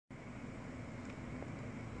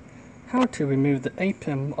how to remove the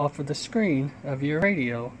apim off of the screen of your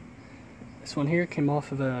radio. This one here came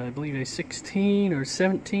off of I believe a 16 or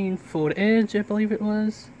 17 Ford Edge, I believe it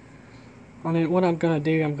was. What I'm going to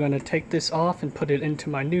do, I'm going to take this off and put it into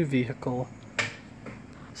my new vehicle.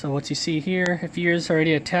 So what you see here, if yours is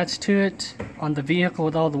already attached to it on the vehicle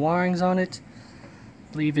with all the wirings on it,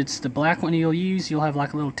 I believe it's the black one you'll use. You'll have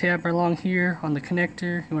like a little tab right along here on the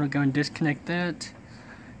connector. You want to go and disconnect that.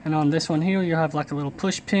 And on this one here, you'll have like a little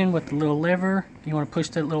push pin with a little lever. You want to push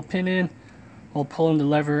that little pin in while pulling the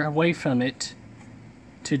lever away from it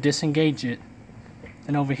to disengage it.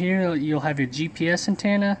 And over here, you'll have your GPS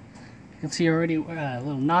antenna. You can see already a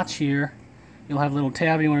little notch here. You'll have a little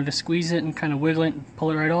tab. You want to just squeeze it and kind of wiggle it and pull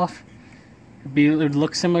it right off. It would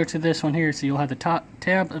look similar to this one here. So you'll have the top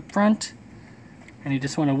tab up front, and you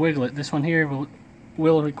just want to wiggle it. This one here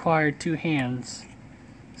will require two hands.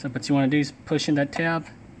 So what you want to do is push in that tab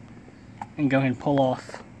and go ahead and pull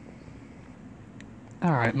off.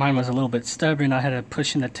 Alright, mine was a little bit stubborn. I had to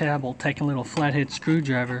push in the tab while taking a little flathead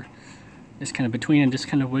screwdriver, just kind of between and just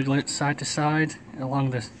kind of wiggle it side to side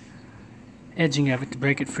along the edging of it to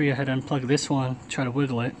break it free. I had to unplug this one, try to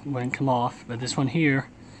wiggle it, wouldn't come off. But this one here,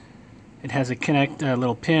 it has a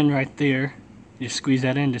little pin right there. You just squeeze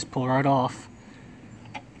that in, just pull right off.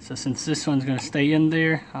 So since this one's going to stay in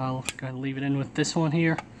there, I'll go ahead and leave it in with this one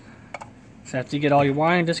here. So after you get all your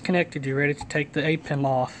wiring disconnected, you're ready to take the apim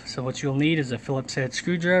off. So what you'll need is a Phillips head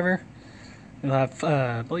screwdriver. You'll have,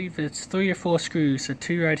 I believe it's 3 or 4 screws. So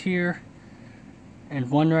 2 right here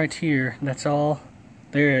and 1 right here. That's all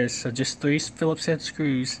there is. So just 3 Phillips head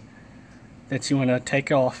screws that you want to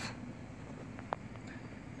take off.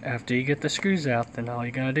 After you get the screws out, then all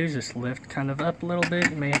you're going to do is just lift kind of up a little bit.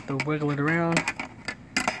 You may have to wiggle it around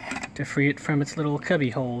to free it from its little cubby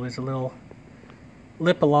hole. There's a little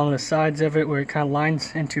lip along the sides of it where it kind of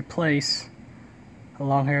lines into place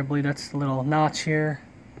along here. I believe that's a little notch here.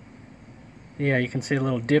 Yeah, you can see a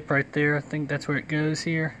little dip right there. I think that's where it goes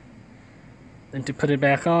here. Then to put it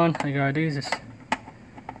back on, all you gotta do is just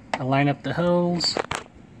line up the holes.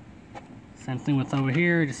 Same thing with over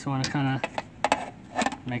here. Just want to kind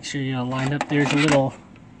of make sure you line up. There's a little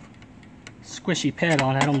squishy pad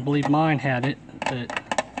on it. I don't believe mine had it, but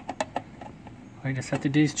all you just have to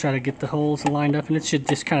do is try to get the holes lined up, and it should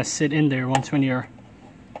just kind of sit in there. Once when you're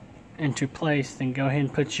into place, then go ahead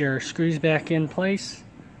and put your screws back in place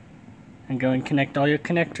and go and connect all your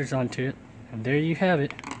connectors onto it. And there you have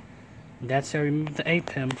it. And that's how we remove the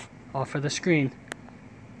apim off of the screen.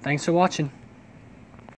 Thanks for watching.